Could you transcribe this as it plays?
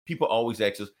people always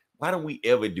ask us, why don't we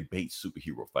ever debate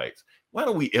superhero fights? Why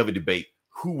don't we ever debate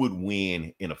who would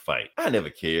win in a fight? I never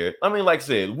cared. I mean, like I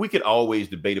said, we could always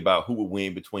debate about who would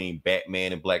win between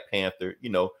Batman and Black Panther,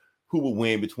 who would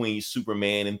win between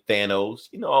Superman and Thanos,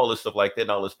 all this stuff like that,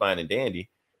 and all this fine and dandy.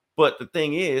 But the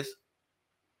thing is,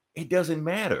 it doesn't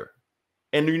matter.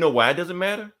 And you know why it doesn't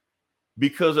matter?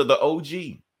 Because of the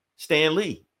OG, Stan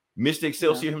Lee, Mr.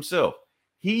 Excelsior himself.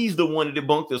 He's the one that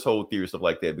debunked this whole theory, stuff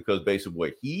like that, because basically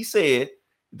what he said,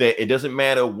 that it doesn't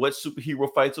matter what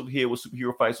superhero fights over here, what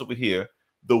superhero fights over here,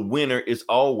 the winner is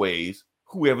always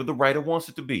whoever the writer wants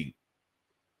it to be.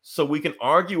 So we can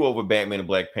argue over Batman and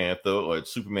Black Panther or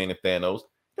Superman and Thanos.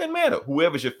 Doesn't matter.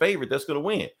 Whoever's your favorite, that's going to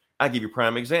win. I give you a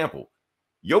prime example.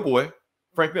 Your boy,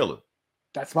 Frank Miller.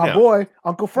 That's my boy,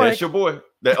 Uncle Frank. That's your boy.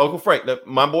 That Uncle Frank.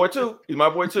 My boy too. He's my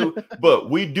boy too. But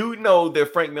we do know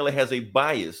that Frank Miller has a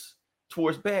bias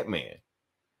towards Batman.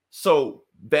 So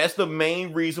that's the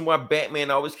main reason why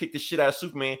Batman always kicked the shit out of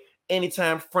Superman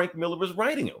anytime Frank Miller was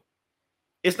writing him.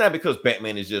 It's not because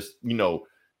Batman is just,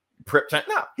 prep time.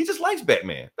 No, he just likes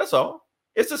Batman. That's all.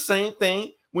 It's the same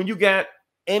thing when you got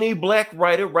any black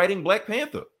writer writing Black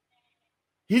Panther.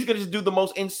 He's going to just do the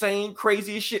most insane,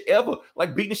 craziest shit ever,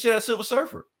 like beating the shit out of Silver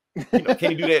Surfer.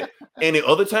 Can he do that any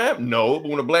other time? No, but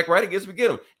when a black writer gets to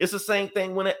get him, it's the same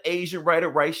thing when an Asian writer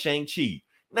writes Shang-Chi.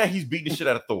 Now he's beating the shit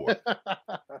out of Thor.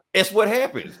 It's what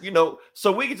happens,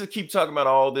 So we get to keep talking about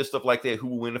all this stuff like that. Who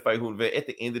will win the fight? Who will win? At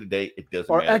the end of the day, it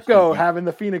doesn't matter. Or Echo having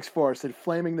the Phoenix Force and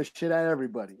flaming the shit out of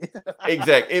everybody.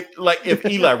 Exactly. If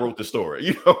Eli wrote the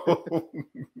story,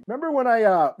 Remember when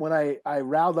I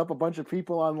riled up a bunch of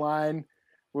people online?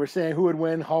 We're saying who would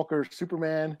win, Hulk or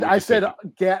Superman. I said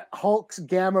Hulk's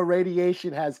gamma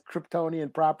radiation has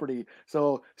Kryptonian property,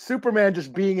 so Superman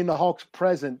just being in the Hulk's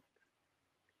present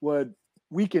would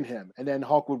weaken him, and then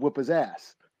Hulk would whoop his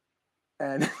ass.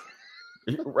 And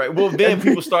right. Well, then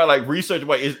people start like researching.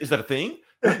 Wait, is that a thing?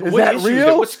 Is that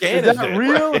real? What scan is that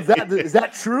real? Right. Is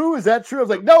that true? Is that true? I was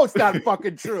like, no, it's not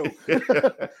fucking true.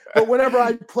 But whenever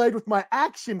I played with my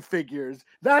action figures,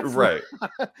 that's right.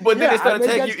 But then they started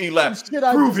tagging you, Eli.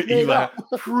 Prove it, Eli.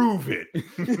 Prove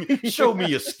it. Show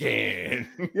me a scan.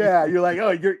 Yeah, you're like,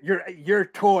 oh, your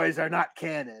toys are not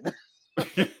canon.